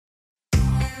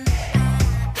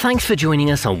Thanks for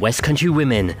joining us on West Country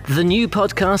Women, the new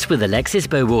podcast with Alexis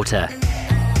Bowater.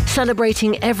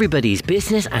 Celebrating everybody's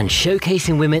business and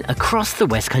showcasing women across the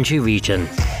West Country region.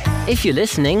 If you're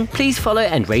listening, please follow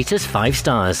and rate us 5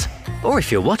 stars. Or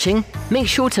if you're watching, make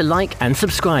sure to like and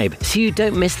subscribe so you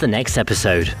don't miss the next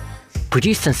episode.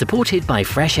 Produced and supported by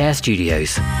Fresh Air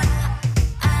Studios.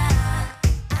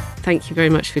 Thank you very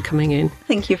much for coming in.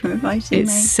 Thank you for inviting me.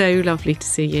 It's so lovely to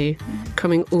see you,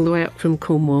 coming all the way up from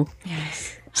Cornwall. Yes.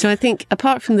 So I think,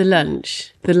 apart from the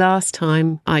lunch, the last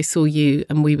time I saw you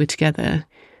and we were together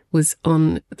was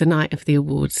on the night of the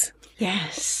awards.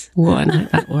 Yes. What a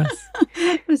night that was.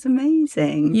 It was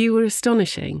amazing. You were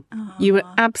astonishing. Aww. You were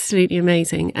absolutely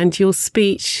amazing. And your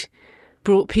speech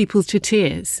brought people to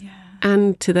tears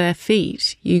and to their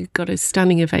feet. You got a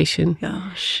standing ovation.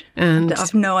 Gosh. And I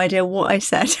have no idea what I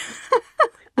said.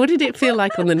 What did it feel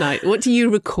like on the night? What do you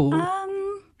recall?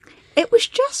 It was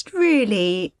just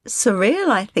really surreal,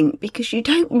 I think, because you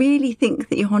don't really think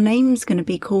that your name's going to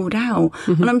be called out.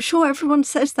 Mm-hmm. And I'm sure everyone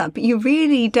says that, but you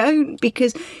really don't,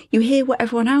 because you hear what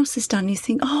everyone else has done. You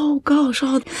think, oh, gosh,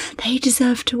 they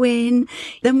deserve to win.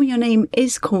 Then when your name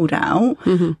is called out,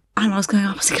 and I was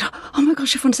thinking, oh, my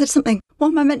gosh, everyone said something. What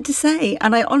am I meant to say?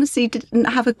 And I honestly didn't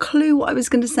have a clue what I was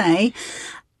going to say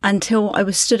until I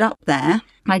was stood up there.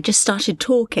 I just started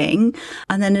talking,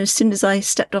 and then as soon as I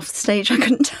stepped off the stage, I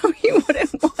couldn't tell you what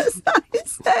it was that I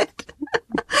said.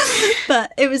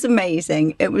 But it was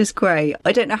amazing. It was great.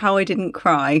 I don't know how I didn't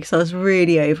cry because I was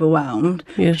really overwhelmed.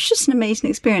 Yeah. It was just an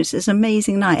amazing experience. It was an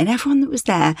amazing night, and everyone that was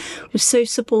there was so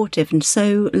supportive and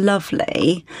so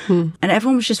lovely. And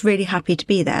everyone was just really happy to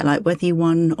be there. Like, whether you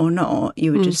won or not,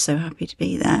 you were just so happy to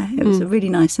be there. It was a really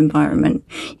nice environment.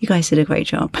 You guys did a great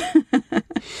job.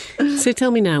 So tell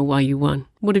me now why you won.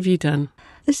 What have you done?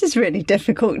 This is really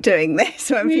difficult doing this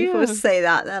when people say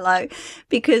that. They're like,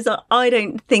 because I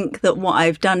don't think that what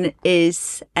I've done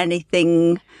is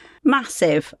anything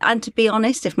massive. And to be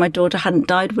honest, if my daughter hadn't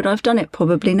died, would I have done it?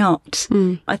 Probably not.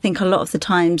 I think a lot of the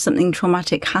time something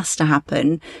traumatic has to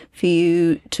happen for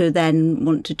you to then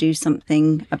want to do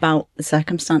something about the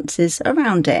circumstances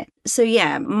around it. So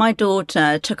yeah, my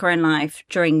daughter took her own life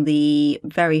during the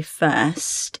very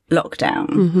first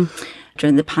lockdown,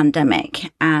 during the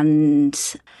pandemic,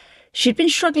 and she'd been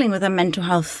struggling with her mental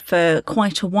health for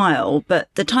quite a while, but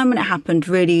the time when it happened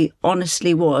really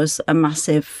honestly was a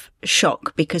massive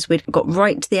shock, because we'd got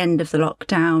right to the end of the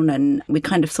lockdown and we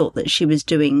kind of thought that she was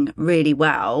doing really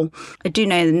well. I do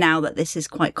know now that this is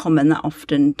quite common. That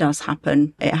often does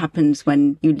happen. It happens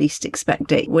when you least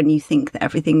expect it, when you think that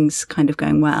everything's kind of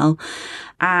going well.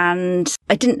 And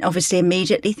I didn't obviously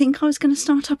immediately think I was going to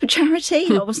start up a charity.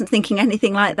 I wasn't thinking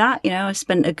anything like that. You know, I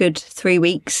spent a good 3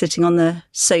 weeks sitting on the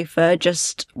sofa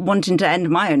just wanting to end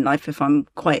my own life, if I'm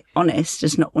quite honest,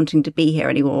 just not wanting to be here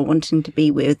anymore, wanting to be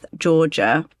with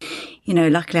Georgia. You know,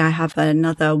 luckily I have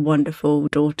another wonderful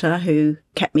daughter who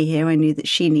kept me here. I knew that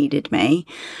she needed me.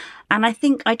 And I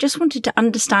think I just wanted to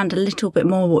understand a little bit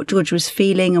more what Georgia was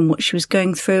feeling and what she was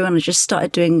going through. And I just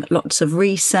started doing lots of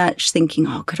research, thinking,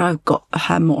 could I have got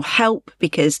her more help?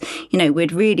 Because, you know,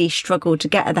 we'd really struggled to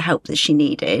get her the help that she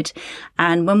needed.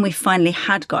 And when we finally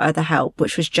had got her the help,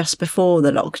 which was just before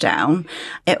the lockdown,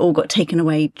 it all got taken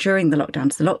away during the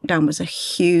lockdown. So the lockdown was a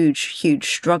huge, huge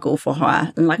struggle for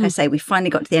her. And like I say, we finally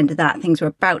got to the end of that. Things were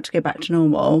about to go back to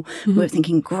normal. We were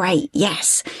thinking, great,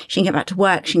 yes, she can get back to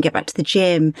work. She can get back to the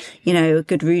gym. You know, a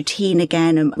good routine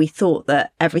again. And we thought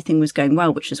that everything was going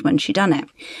well, which was when she done it.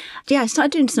 Yeah, I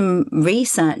started doing some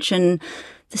research and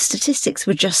the statistics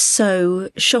were just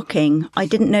so shocking. I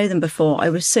didn't know them before. I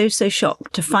was so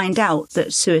shocked to find out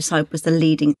that suicide was the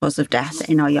leading cause of death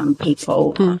in our young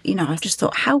people. You know, I just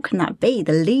thought, how can that be?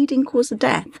 The leading cause of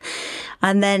death.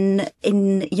 And then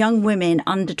in young women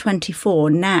under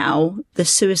 24 now, the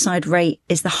suicide rate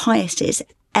is the highest it's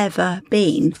ever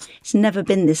been. It's never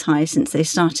been this high since they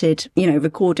started, you know,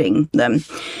 recording them.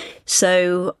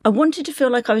 So I wanted to feel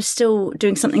like I was still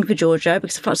doing something for Georgia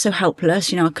because I felt so helpless.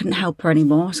 You know, I couldn't help her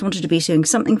anymore. So I wanted to be doing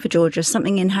something for Georgia,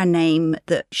 something in her name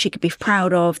that she could be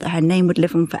proud of, that her name would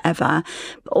live on forever.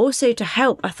 But also to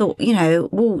help, I thought, you know,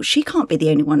 well, she can't be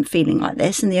the only one feeling like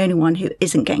this and the only one who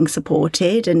isn't getting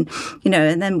supported. And, you know,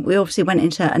 and then we obviously went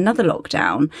into another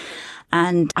lockdown.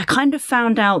 And I kind of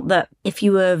found out that if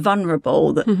you were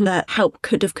vulnerable, that help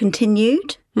could have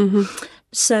continued.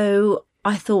 So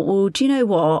I thought, well, do you know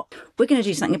what? We're going to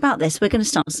do something about this. We're going to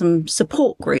start some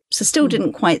support groups. I still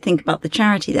didn't quite think about the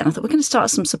charity then. I thought, we're going to start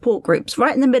some support groups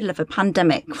right in the middle of a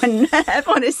pandemic when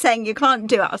everyone is saying you can't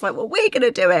do it. I was like, well, we're going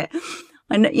to do it.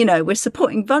 And, we're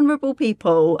supporting vulnerable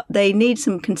people. They need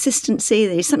some consistency.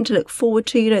 They need something to look forward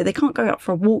to. They can't go out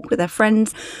for a walk with their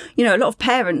friends. A lot of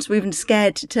parents were even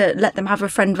scared to let them have a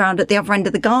friend round at the other end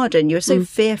of the garden. You're so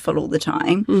fearful all the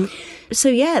time. So,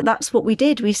 yeah, that's what we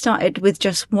did. We started with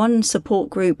just one support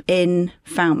group in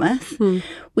Falmouth.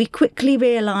 We quickly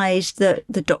realised that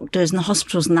the doctors and the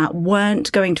hospitals and that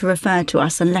weren't going to refer to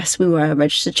us unless we were a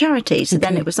registered charity. So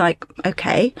then it was like,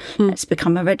 okay, let's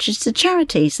become a registered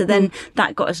charity. So then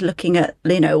that got us looking at,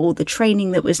 all the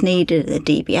training that was needed, the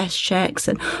DBS checks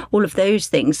and all of those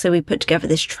things. So we put together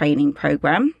this training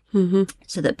programme.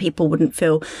 So that people wouldn't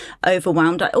feel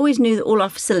overwhelmed. I always knew that all our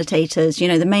facilitators,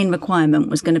 the main requirement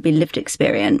was going to be lived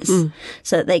experience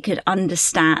so that they could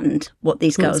understand what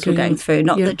these girls were going through.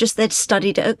 Not that just they'd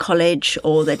studied it at college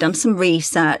or they'd done some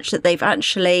research, that they've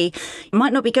actually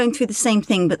might not be going through the same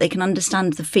thing, but they can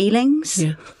understand the feelings.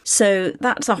 So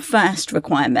that's our first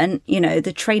requirement.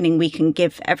 The training we can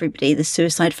give everybody, the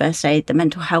suicide first aid, the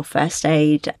mental health first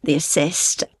aid, the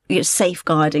assist,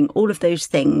 safeguarding, all of those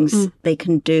things they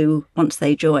can do once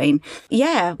they join.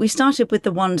 Yeah, we started with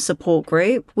the one support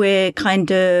group. We're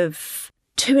kind of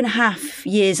 2.5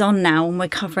 years on now, and we're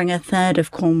covering a third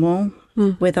of Cornwall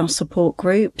with our support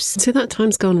groups. So that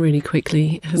time's gone really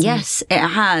quickly, hasn't it? Yes, it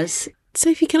has.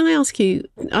 Sophie, can I ask you,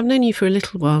 I've known you for a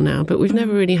little while now, but we've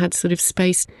never really had sort of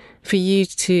space for you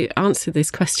to answer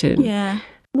this question. Yeah.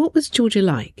 What was Georgia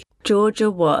like? Georgia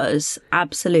was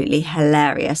absolutely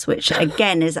hilarious, which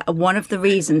again is one of the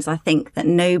reasons I think that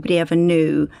nobody ever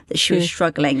knew that she was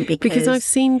struggling. Because I've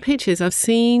seen pictures, I've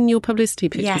seen your publicity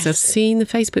pictures, I've seen the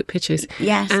Facebook pictures.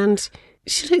 Yes. And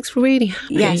she looks really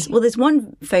happy. Yes. Well, there's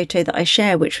one photo that I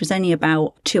share, which was only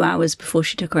about 2 hours before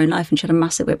she took her own life, and she had a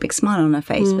massive, big smile on her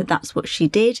face, but that's what she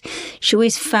did. She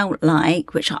always felt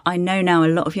like, which I know now a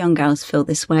lot of young girls feel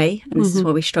this way, and this is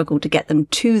why we struggle to get them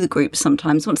to the group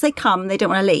sometimes. Once they come, they don't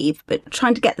want to leave, but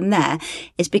trying to get them there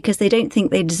is because they don't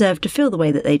think they deserve to feel the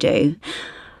way that they do.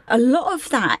 A lot of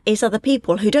that is other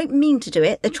people who don't mean to do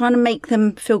it. They're trying to make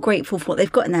them feel grateful for what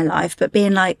they've got in their life, but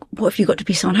being like, what have you got to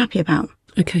be so unhappy about?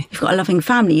 Okay. You've got a loving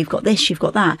family, you've got this, you've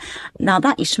got that. Now,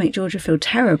 that used to make Georgia feel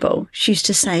terrible. She used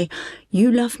to say,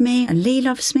 you love me, and Lee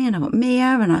loves me, and I've got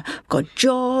Mia, and I've got a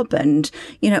job, and,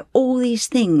 all these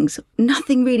things.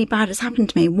 Nothing really bad has happened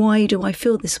to me. Why do I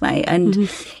feel this way? And,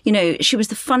 she was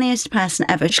the funniest person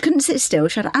ever. She couldn't sit still.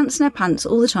 She had ants in her pants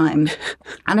all the time.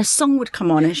 And a song would come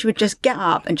on, and she would just get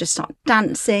up and just start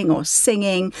dancing or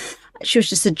singing. She was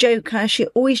just a joker. She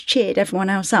always cheered everyone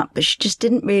else up, but she just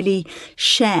didn't really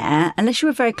share. Unless you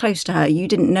were very close to her, you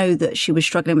didn't know that she was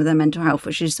struggling with her mental health,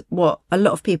 which is what a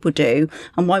lot of people do.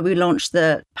 And why we launched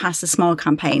the Past the Smile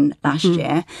campaign last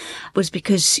year was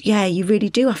because, you really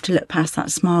do have to look past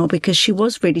that smile, because she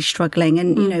was really struggling.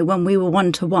 And, when we were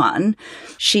one-to-one,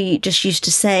 she just used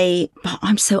to say, but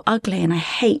I'm so ugly and I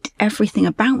hate everything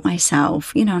about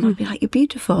myself, and I'd be like, you're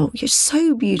beautiful. You're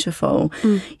so beautiful,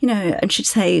 and she'd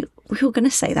say, you're going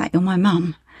to say that, you're my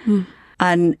mum.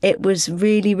 And it was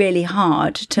really, really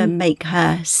hard to make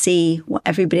her see what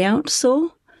everybody else saw,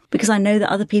 because I know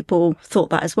that other people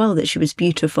thought that as well, that she was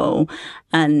beautiful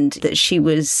and that she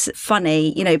was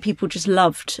funny. People just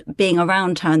loved being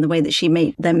around her and the way that she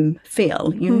made them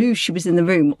feel. You knew she was in the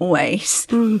room always.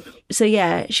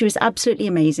 So, she was absolutely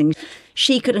amazing.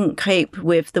 She couldn't cope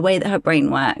with the way that her brain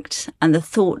worked and the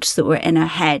thoughts that were in her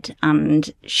head.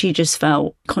 And she just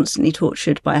felt constantly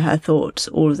tortured by her thoughts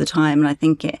all of the time. And I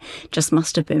think it just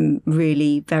must have been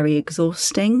really very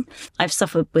exhausting. I've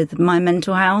suffered with my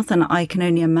mental health, and I can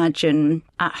only imagine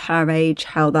at her age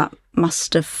how that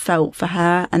must have felt for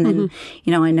her. And then,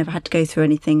 I never had to go through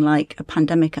anything like a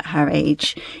pandemic at her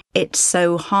age. It's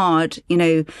so hard.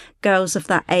 Girls of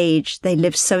that age, they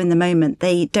live so in the moment.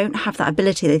 They don't have that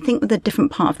ability. They think with a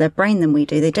different part of their brain than we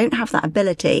do. They don't have that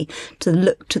ability to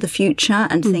look to the future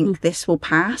and think this will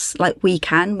pass like we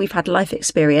can. We've had life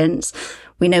experience.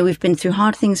 We know we've been through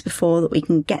hard things before, that we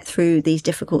can get through these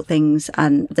difficult things,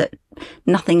 and that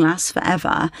nothing lasts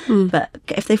forever. But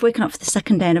if they've woken up for the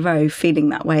second day in a row feeling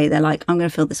that way, they're like, I'm going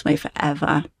to feel this way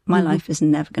forever. My life is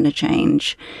never going to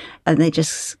change. And they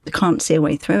just can't see a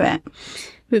way through it.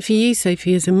 But for you,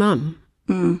 Sophie, as a mum,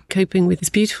 coping with this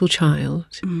beautiful child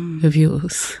of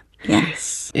yours,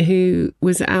 yes, who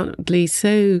was outwardly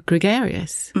so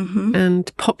gregarious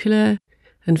and popular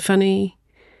and funny,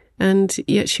 and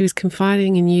yet she was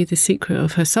confiding in you the secret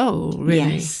of her soul, really.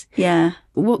 Yes, yeah.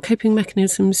 What coping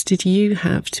mechanisms did you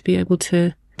have to be able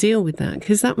to deal with that?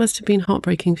 Because that must have been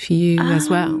heartbreaking for you as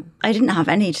well. I didn't have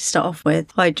any to start off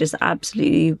with. I just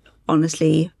absolutely,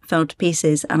 honestly fell to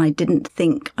pieces, and I didn't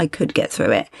think I could get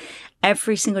through it.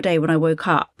 every single day when I woke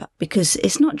up, because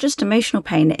it's not just emotional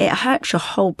pain. It hurts your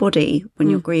whole body when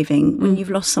you're grieving. When you've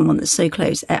lost someone that's so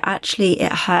close,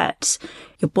 it hurts.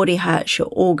 Your body hurts, your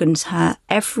organs hurt,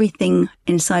 everything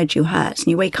inside you hurts.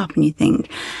 And you wake up and you think,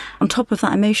 on top of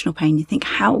that emotional pain, you think,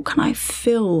 how can I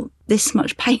feel this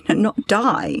much pain and not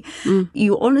die?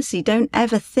 You honestly don't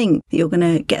ever think that you're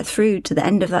going to get through to the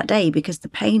end of that day, because the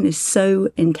pain is so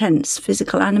intense,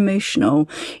 physical and emotional.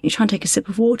 You try and take a sip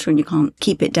of water and you can't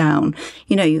keep it down.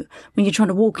 You know, when you're trying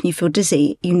to walk and you feel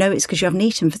dizzy, you know it's because you haven't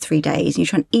eaten for 3 days and you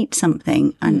try and eat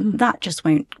something and that just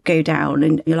won't go down.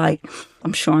 And you're like,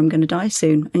 I'm sure I'm going to die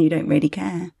soon, and you don't really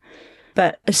care.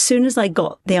 But as soon as I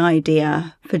got the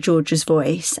idea for George's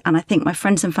voice, and I think my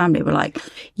friends and family were like,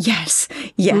 yes,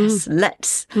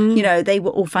 let's, you know, they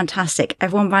were all fantastic.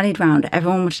 Everyone rallied round.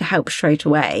 Everyone wanted to help straight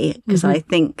away, because I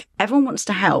think everyone wants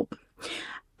to help.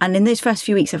 And in those first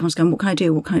few weeks, everyone's going, what can I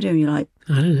do? What can I do? And you're like,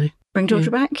 I don't know. Bring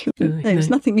Georgia back? There's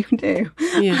nothing you can do.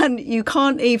 Yeah. And you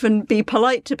can't even be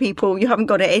polite to people. You haven't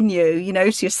got it in you, you know,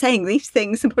 so you're saying these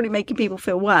things and probably making people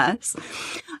feel worse.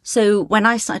 So when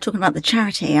I started talking about the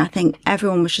charity, I think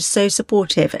everyone was just so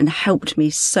supportive and helped me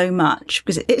so much,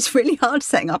 because it's really hard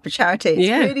setting up a charity.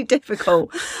 It's really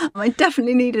difficult. I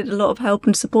definitely needed a lot of help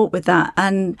and support with that.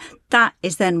 And that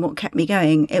is then what kept me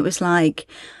going. It was like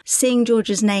seeing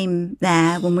Georgia's name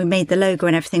there when we made the logo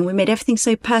and everything. We made everything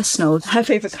so personal. Her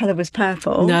favourite colour was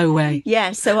purple. No way.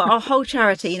 Yeah, so our whole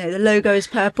charity, you know, the logo is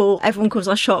purple. Everyone calls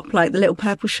our shop like the little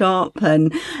purple shop,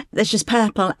 and there's just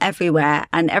purple everywhere.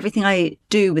 And everything I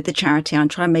do with the charity, I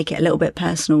try and make it a little bit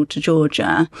personal to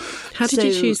Georgia. How did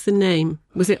you choose the name?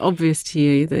 Was it obvious to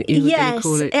you that you were going to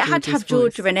call it? Yes, it had to have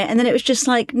Georgia in it. And then it was just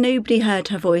like nobody heard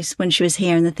her voice when she was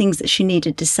here and the things that she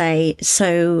needed to say.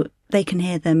 So they can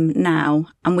hear them now,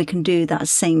 and we can do that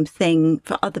same thing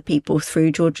for other people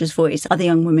through Georgia's voice. Other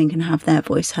young women can have their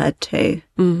voice heard too.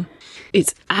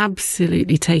 It's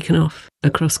absolutely taken off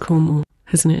across Cornwall,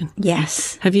 hasn't it?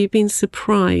 Yes. Have you been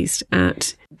surprised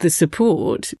at the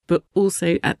support, but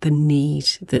also at the need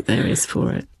that there is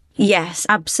for it? Yes,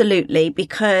 absolutely.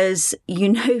 Because, you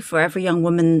know, for every young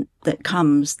woman that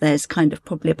comes, there's kind of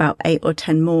probably about 8 or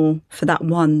 10 more for that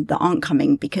one that aren't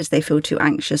coming because they feel too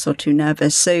anxious or too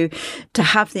nervous. So to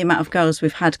have the amount of girls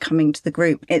we've had coming to the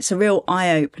group, it's a real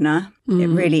eye-opener. It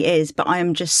really is. But I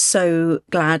am just so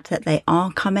glad that they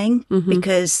are coming,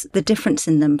 because the difference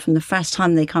in them from the first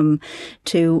time they come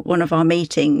to one of our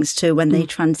meetings to when they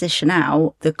transition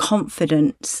out, the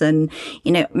confidence and,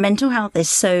 you know, mental health is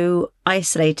so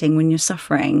isolating when you're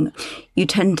suffering. You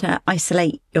tend to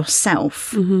isolate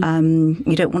yourself.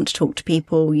 You don't want to talk to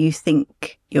people. You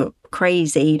think you're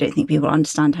crazy. You don't think people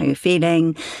understand how you're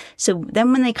feeling. So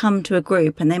then when they come to a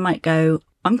group and they might go,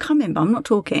 I'm coming, but I'm not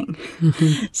talking.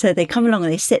 So they come along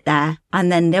and they sit there,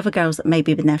 and then the other girls that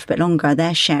maybe have been there for a bit longer,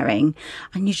 they're sharing,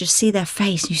 and you just see their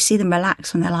face, and you see them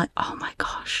relax when they're like, oh my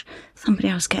gosh, somebody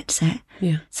else gets it.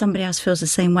 Yeah. Somebody else feels the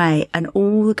same way. And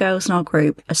all the girls in our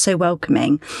group are so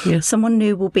welcoming. Yeah. Someone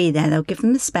new will be there. They'll give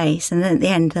them the space. And then at the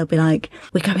end, they'll be like,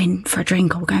 we're going for a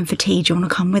drink or we're going for tea. Do you want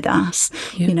to come with us?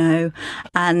 Yeah. You know,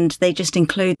 and they just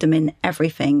include them in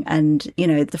everything. And, you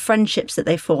know, the friendships that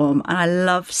they form. And I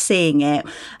love seeing it.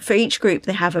 For each group,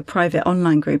 they have a private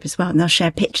online group as well. And they'll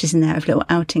share pictures in there of little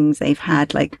outings they've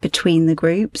had, like between the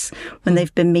groups when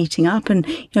they've been meeting up. And,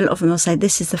 you know, a lot of them will say,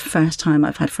 this is the first time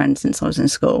I've had friends since I was in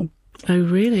school. Oh,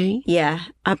 really? Yeah,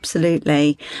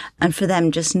 absolutely. And for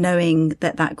them, just knowing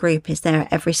that that group is there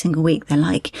every single week, they're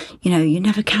like, you know, you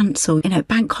never cancel, you know,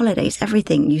 bank holidays,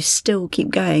 everything, you still keep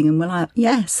going. And we're like,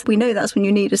 yes, we know that's when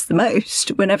you need us the most,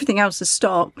 when everything else has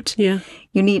stopped. Yeah.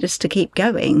 You need us to keep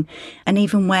going. And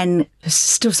even when there's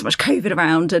still so much COVID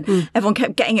around and everyone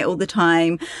kept getting it all the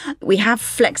time, we have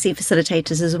flexi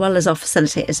facilitators as well as our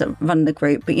facilitators that run the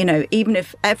group. But, you know, even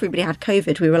if everybody had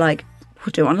COVID, we were like,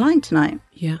 we'll do it online tonight.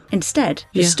 Yeah. Instead,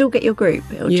 you still get your group.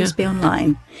 It'll just be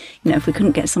online. You know, if we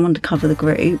couldn't get someone to cover the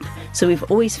group. So we've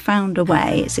always found a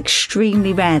way. It's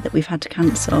extremely rare that we've had to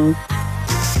cancel.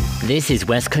 This is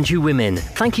West Country Women.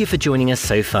 Thank you for joining us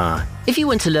so far. If you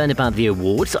want to learn about the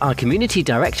awards, our community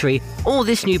directory, or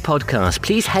this new podcast,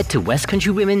 please head to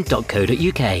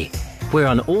westcountrywomen.co.uk. We're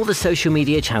on all the social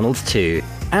media channels too,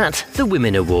 at The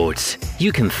Women Awards.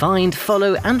 You can find,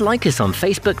 follow and like us on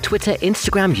Facebook, Twitter,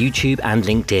 Instagram, YouTube and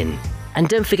LinkedIn. And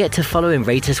don't forget to follow and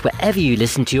rate us wherever you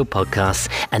listen to your podcasts,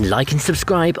 and like and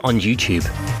subscribe on YouTube.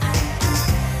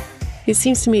 It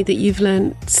seems to me that you've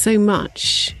learned so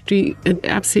much through an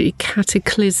absolutely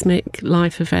cataclysmic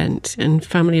life event and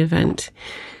family event,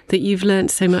 that you've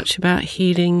learned so much about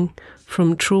healing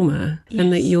from trauma,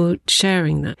 and that you're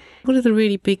sharing that. What are the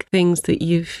really big things that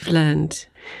you've learned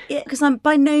Yeah, because I'm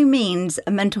by no means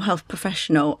a mental health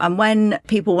professional. And when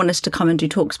people want us to come and do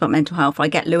talks about mental health, I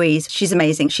get Louise. She's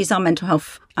amazing. She's our mental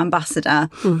health ambassador,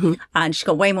 and she's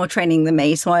got way more training than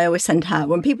me, so I always send her.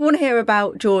 When people want to hear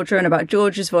about Georgia and about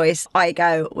Georgia's voice, I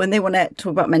go. When they want to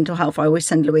talk about mental health, I always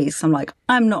send Louise. I'm like,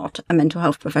 I'm not a mental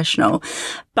health professional,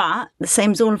 but the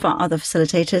same as all of our other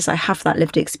facilitators, I have that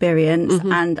lived experience,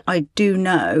 and I do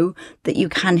know that you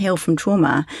can heal from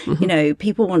trauma. You know,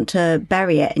 people want to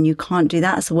bury it, and you can't do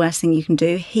that. It's the worst thing you can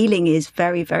do. Healing is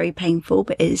very, very painful,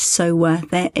 but it is so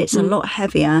worth it. It's a lot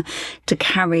heavier to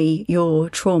carry your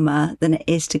trauma than it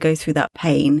is to go through that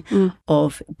pain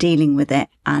of dealing with it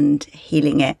and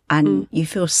healing it. And you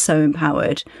feel so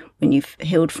empowered when you've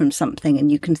healed from something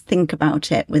and you can think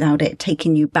about it without it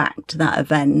taking you back to that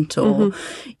event. Or,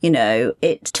 you know,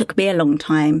 it took me a long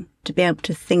time to be able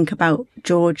to think about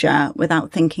Georgia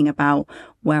without thinking about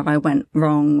where I went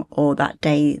wrong or that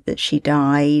day that she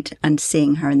died, and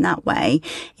seeing her in that way.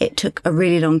 It took a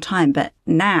really long time. But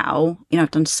now, you know,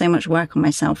 I've done so much work on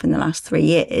myself in the last 3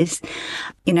 years.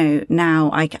 You know,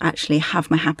 now I actually have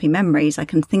my happy memories. I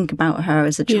can think about her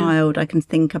as a child. I can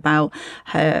think about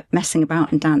her messing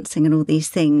about and dancing and all these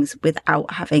things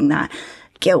without having that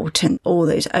guilt and all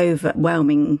those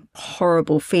overwhelming,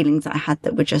 horrible feelings that I had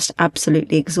that were just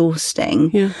absolutely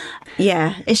exhausting.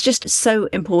 Yeah, it's just so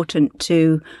important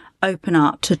to open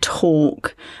up, to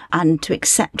talk and to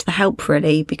accept the help,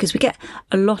 really, because we get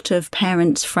a lot of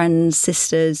parents, friends,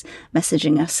 sisters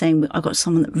messaging us saying, I've got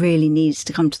someone that really needs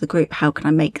to come to the group. How can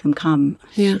I make them come?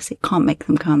 It can't make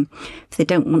them come. If they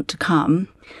don't want to come,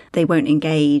 they won't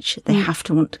engage. They have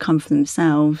to want to come for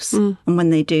themselves. And when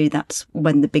they do, that's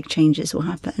when the big changes will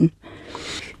happen.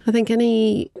 I think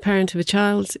any parent of a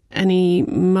child, any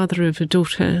mother of a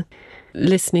daughter,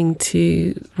 listening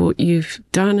to what you've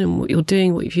done and what you're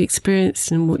doing, what you've experienced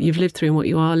and what you've lived through and what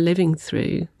you are living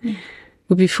through,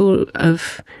 would be full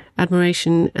of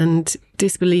admiration and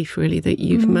disbelief, really, that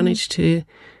you've managed to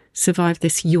survive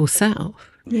this yourself.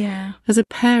 Yeah. As a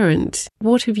parent,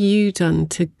 what have you done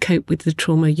to cope with the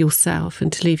trauma yourself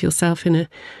and to leave yourself in a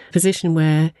position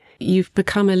where you've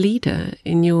become a leader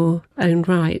in your own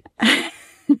right?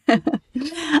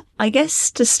 I guess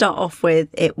to start off with,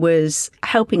 it was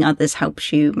helping others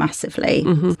helps you massively.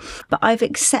 But I've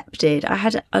accepted, I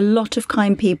had a lot of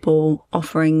kind people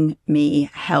offering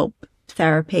me help,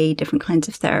 therapy, different kinds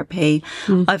of therapy.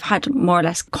 I've had more or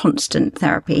less constant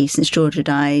therapy since Georgia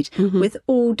died, with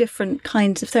all different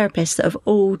kinds of therapists that have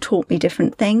all taught me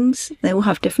different things. They all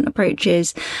have different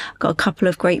approaches. I've got a couple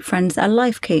of great friends that are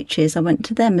life coaches. I went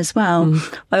to them as well.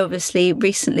 I obviously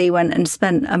recently went and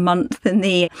spent a month in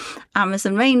the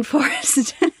Amazon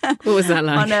rainforest. What was that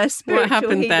like? On a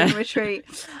spiritual healing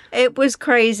retreat. It was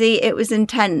crazy. It was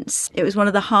intense. It was one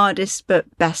of the hardest but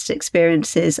best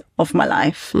experiences of my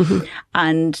life.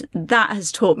 And that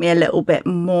has taught me a little bit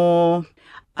more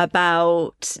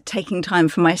about taking time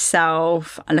for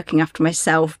myself and looking after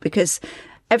myself, because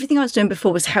everything I was doing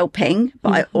before was helping,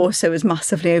 but I also was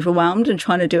massively overwhelmed and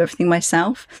trying to do everything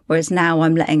myself. Whereas now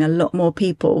I'm letting a lot more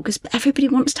people, because everybody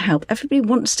wants to help. Everybody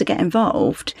wants to get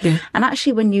involved. And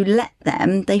actually, when you let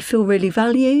them, they feel really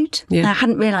valued. And I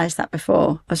hadn't realised that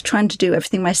before. I was trying to do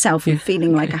everything myself and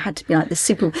feeling like I had to be like the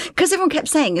super, because everyone kept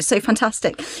saying, you're so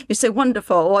fantastic, you're so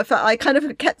wonderful. I kind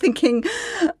of kept thinking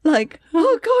like,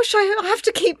 oh gosh, I have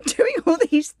to keep doing all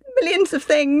these millions of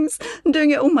things and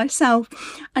doing it all myself.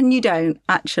 And you don't.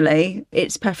 Actually,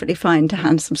 it's perfectly fine to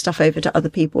hand some stuff over to other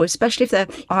people, especially if they're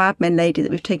our admin lady that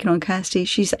we've taken on, Kirsty.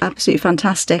 She's absolutely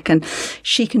fantastic, and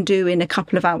she can do in a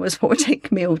couple of hours what would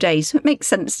take me all day. So it makes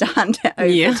sense to hand it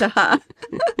over to her.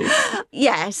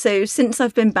 So since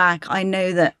I've been back, I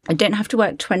know that I don't have to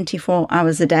work 24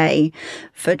 hours a day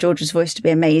for Georgia's voice to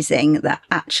be amazing, that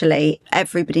actually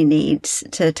everybody needs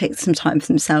to take some time for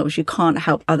themselves. You can't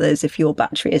help others if your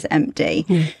battery is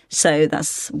empty. So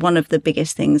that's one of the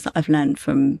biggest things that I've learned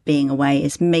from being away,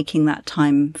 is making that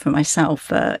time for myself,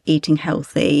 for eating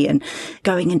healthy and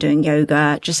going and doing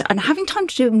yoga, and having time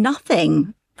to do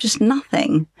nothing, just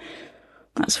nothing.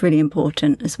 That's really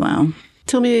important as well.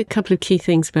 Tell me a couple of key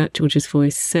things about Georgia's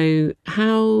voice. So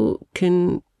how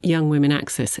can young women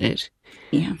access it?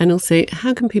 And also,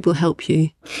 how can people help you?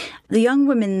 The young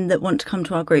women that want to come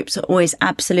to our groups are always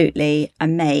absolutely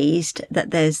amazed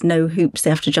that there's no hoops they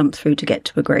have to jump through to get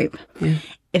to a group.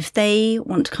 If they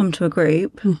want to come to a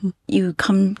group, you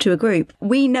come to a group.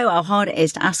 We know how hard it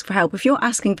is to ask for help. If you're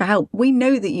asking for help, we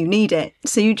know that you need it.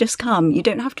 So you just come. You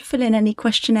don't have to fill in any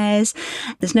questionnaires.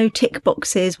 There's no tick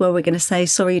boxes where we're going to say,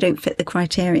 sorry, you don't fit the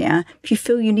criteria. If you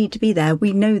feel you need to be there,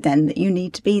 we know then that you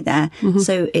need to be there.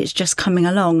 So it's just coming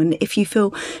along. And if you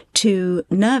feel too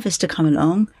nervous to come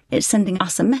along, it's sending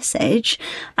us a message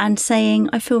and saying,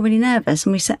 I feel really nervous.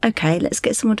 And we say, okay, let's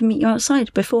get someone to meet you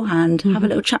outside beforehand, have a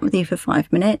little chat with you for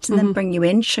 5 minutes and then bring you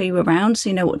in, show you around so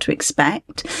you know what to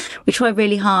expect. We try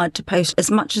really hard to post as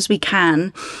much as we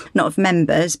can, not of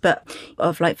members, but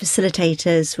of like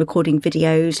facilitators recording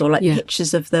videos or like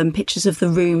pictures of them, pictures of the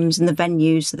rooms and the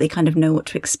venues so they kind of know what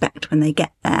to expect when they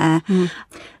get there,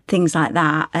 things like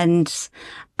that. And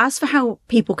as for how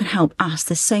people can help us,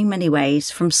 there's so many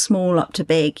ways from small up to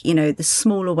big. You know, the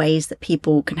smaller ways that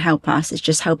people can help us is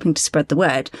just helping to spread the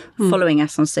word, following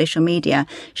us on social media,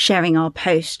 sharing our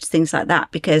posts, things like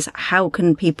that, because how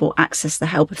can people access the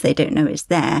help if they don't know it's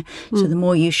there? So the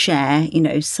more you share, you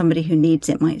know, somebody who needs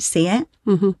it might see it.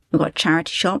 We've got a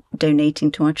charity shop,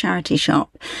 donating to our charity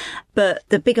shop. But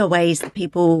the bigger ways that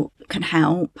people can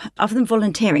help, other than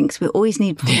volunteering, because we always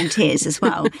need volunteers as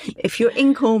well. If you're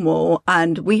in Cornwall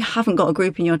and we haven't got a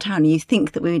group in your town and you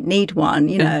think that we would need one,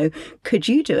 you know, could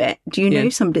you do it? Do you know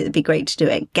somebody that'd be great to do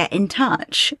it? Get in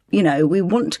touch. You know, we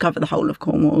want to cover the whole of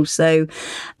Cornwall. So,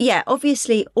 yeah,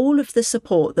 obviously all of the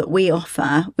support that we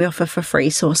offer for free.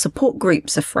 So our support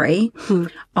groups are free.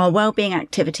 Our wellbeing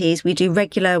activities, we do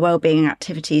regular wellbeing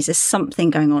activities. There's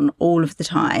something going on all of the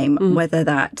time, whether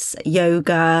that's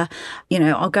yoga. You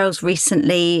know, our girls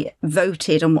recently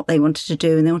voted on what they wanted to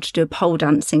do and they wanted to do a pole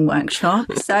dancing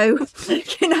workshop. So,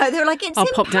 you know, they were like, I'll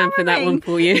pop down for that one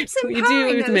for you. It's empowering. You do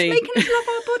it with me. It's making us love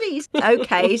our bodies.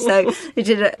 Okay, so they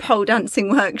did a pole dancing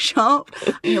workshop,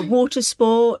 you know, water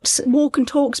sports, walk and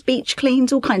talks, beach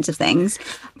cleans, all kinds of things.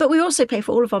 But we also pay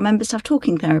for all of our members to have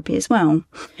talking therapy as well.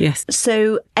 Yes.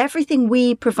 So everything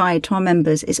we provide to our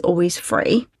members is always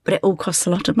free, but it all costs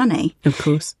a lot of money. Of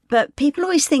course. But people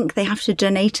always think they have to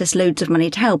donate us loads of money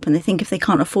to help, and they think if they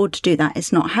can't afford to do that,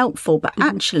 it's not helpful. But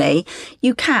actually,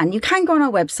 you can go on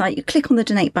our website, you click on the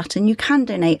donate button, you can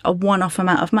donate a one-off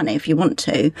amount of money if you want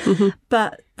to.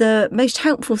 But the most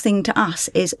helpful thing to us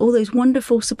is all those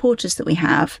wonderful supporters that we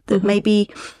have that maybe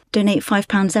donate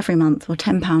 £5 every month or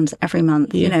 £10 every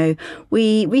month. You know,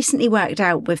 we recently worked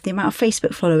out with the amount of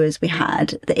Facebook followers we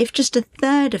had that if just a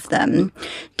third of them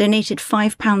donated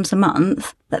 £5 a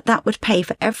month, that would pay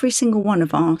for every single one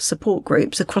of our support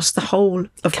groups across the whole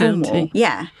of Cornwall.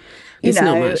 Yeah. It's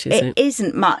not much, is it? It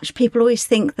isn't much. People always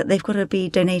think that they've got to be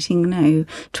donating,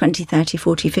 20, 30,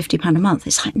 40, £50 a month.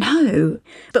 It's like, no.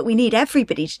 But we need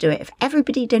everybody to do it. If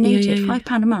everybody donated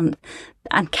 £5 a month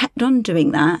and kept on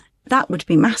doing that, that would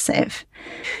be massive.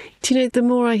 Do you know, the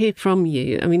more I hear from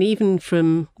you, I mean, even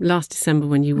from last December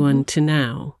when you won to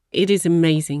now, it is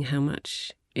amazing how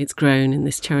much it's grown and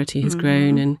this charity has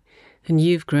grown and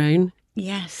you've grown.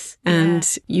 Yes. And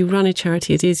you run a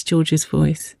charity. It is Georgia's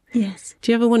Voice. Yes.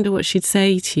 Do you ever wonder what she'd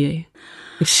say to you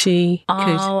if she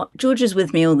could? Oh, Georgia's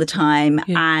with me all the time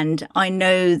and I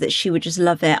know that she would just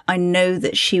love it. I know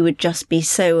that she would just be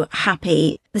so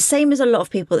happy. The same as a lot of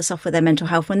people that suffer with their mental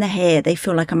health, when they're here, they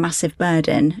feel like a massive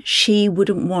burden. She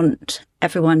wouldn't want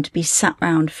everyone to be sat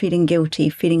around feeling guilty,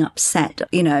 feeling upset.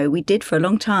 You know, we did for a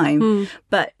long time,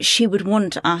 but she would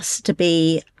want us to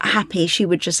be happy. She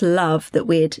would just love that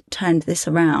we'd turned this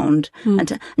around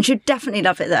and she'd definitely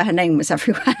love it that her name was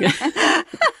everywhere.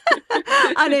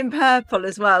 And in purple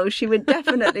as well. She would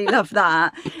definitely love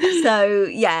that. So,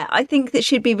 yeah, I think that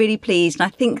she'd be really pleased. And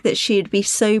I think that she'd be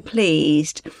so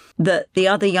pleased that the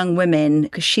other young women,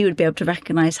 because she would be able to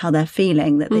recognise how they're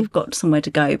feeling, that they've got somewhere to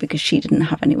go because she didn't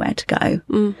have anywhere to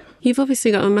go. You've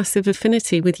obviously got a massive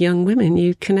affinity with young women.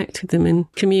 You connect with them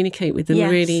and communicate with them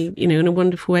really, in a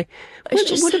wonderful way. It's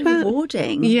just so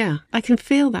rewarding. Yeah, I can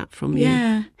feel that from you.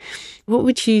 Yeah. What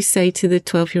would you say to the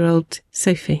 12-year-old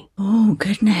Sophie? Oh,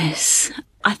 goodness.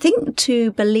 I think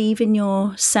to believe in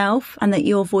yourself and that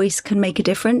your voice can make a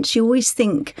difference. You always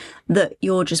think that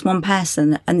you're just one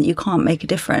person and that you can't make a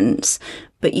difference,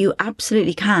 but you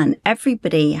absolutely can.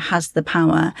 Everybody has the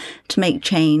power to make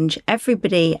change.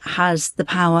 Everybody has the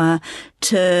power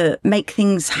to make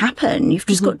things happen. You've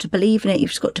just got to believe in it. You've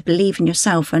just got to believe in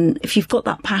yourself. And if you've got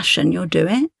that passion, you'll do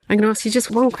it. I'm going to ask you just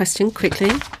one question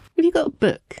quickly. Have you got a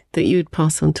book that you would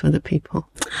pass on to other people?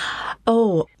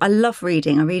 Oh, I love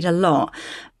reading. I read a lot.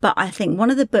 But I think one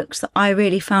of the books that I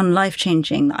really found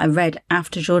life-changing that I read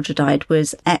after Georgia died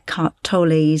was Eckhart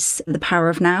Tolle's The Power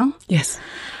of Now. Yes.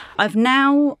 I've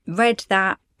now read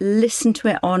that, listened to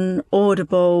it on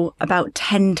Audible about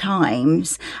 10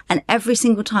 times, and every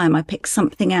single time I pick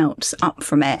something else up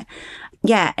from it.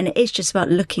 Yeah, and it is just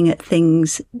about looking at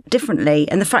things differently,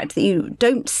 and the fact that you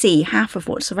don't see half of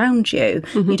what's around you.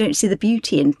 You don't see the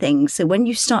beauty in things. So when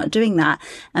you start doing that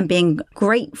and being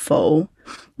grateful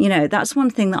You know, that's one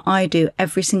thing that I do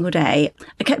every single day.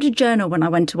 I kept a journal when I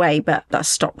went away, but that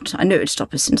stopped. I knew it would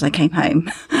stop as soon as I came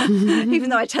home, even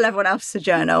though I tell everyone else to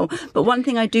journal. But one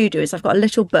thing I do is I've got a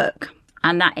little book,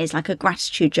 and that is like a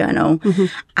gratitude journal.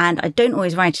 And I don't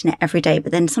always write in it every day,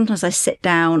 but then sometimes I sit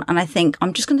down and I think,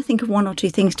 I'm just going to think of 1 or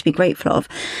 2 things to be grateful of.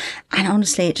 And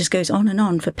honestly, it just goes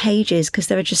on for pages, because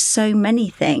there are just so many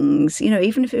things, you know,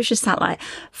 even if it was just that like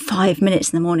 5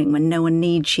 minutes in the morning when no one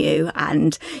needs you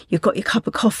and you've got your cup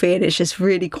of coffee and it's just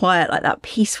really quiet, like that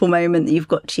peaceful moment that you've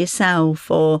got to yourself.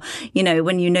 Or, you know,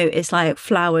 when you notice like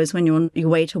flowers when you're on your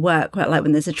way to work, like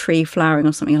when there's a tree flowering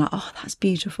or something, you're like, oh, that's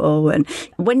beautiful. And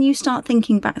when you start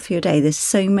thinking back through your day, there's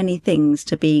so many things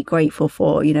to be grateful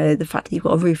for. You know, the fact that you've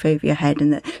got a roof over your head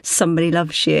and that somebody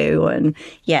loves you, and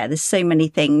yeah, there's so many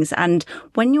things. And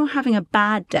when you're having a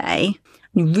bad day,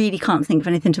 you really can't think of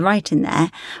anything to write in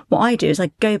there, what I do is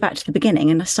I go back to the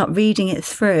beginning and I start reading it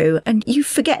through, and you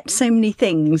forget so many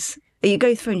things. You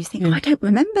go through and you think, oh, I don't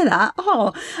remember that.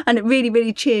 Oh, and it really,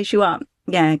 really cheers you up.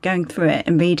 Yeah, going through it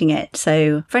and reading it.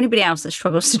 So for anybody else that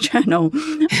struggles to journal,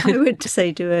 I would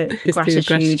say do a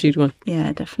gratitude one.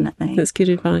 Yeah, definitely. That's good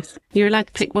advice. You're allowed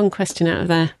to pick one question out of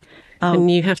there, and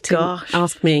you have to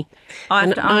ask me.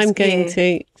 I'm going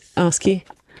to ask you.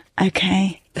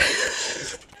 Okay.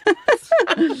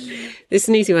 It's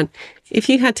an easy one. If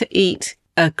you had to eat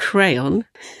a crayon,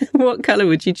 what colour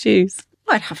would you choose?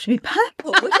 I'd have to be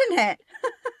purple, wouldn't it?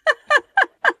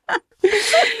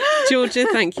 Georgia,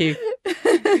 thank you.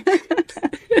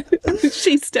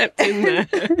 She stepped in there.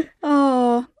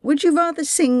 Oh, would you rather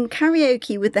sing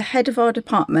karaoke with the head of our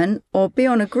department or be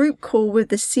on a group call with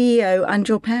the CEO and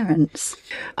your parents?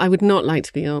 I would not like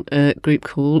to be on a group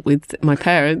call with my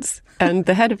parents. And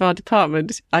the head of our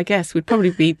department, I guess, would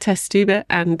probably be Tess Stuber.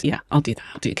 And yeah, I'll do that.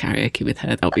 I'll do karaoke with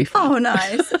her. That'll be fun. Oh,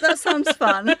 nice. That sounds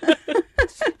fun.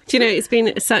 Do you know, it's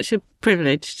been such a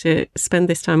privilege to spend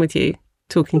this time with you,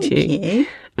 talking to you.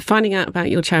 Finding out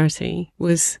about your charity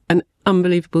was an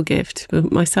unbelievable gift for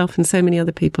myself and so many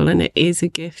other people. And it is a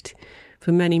gift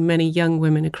for many, many young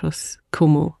women across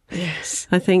Cornwall. Yes.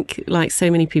 I think, like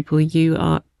so many people, you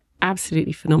are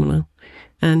absolutely phenomenal.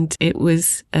 And it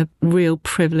was a real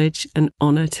privilege and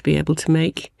honour to be able to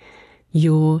make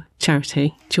your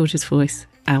charity, Georgia's Voice,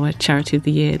 our charity of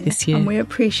the year this year. And we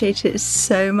appreciate it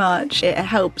so much. It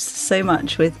helps so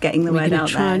much with getting the word out there. We're going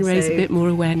to try and raise a bit more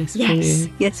awareness for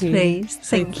you. Yes, please.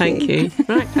 Thank you.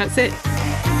 Right, that's it.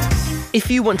 If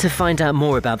you want to find out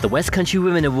more about the West Country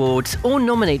Women Awards or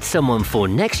nominate someone for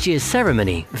next year's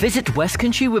ceremony, visit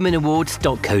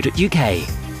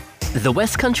westcountrywomenawards.co.uk. The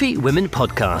West Country Women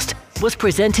Podcast was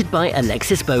presented by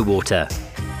Alexis Bowater.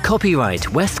 Copyright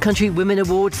West Country Women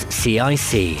Awards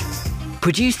CIC.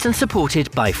 Produced and supported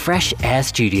by Fresh Air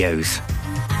Studios.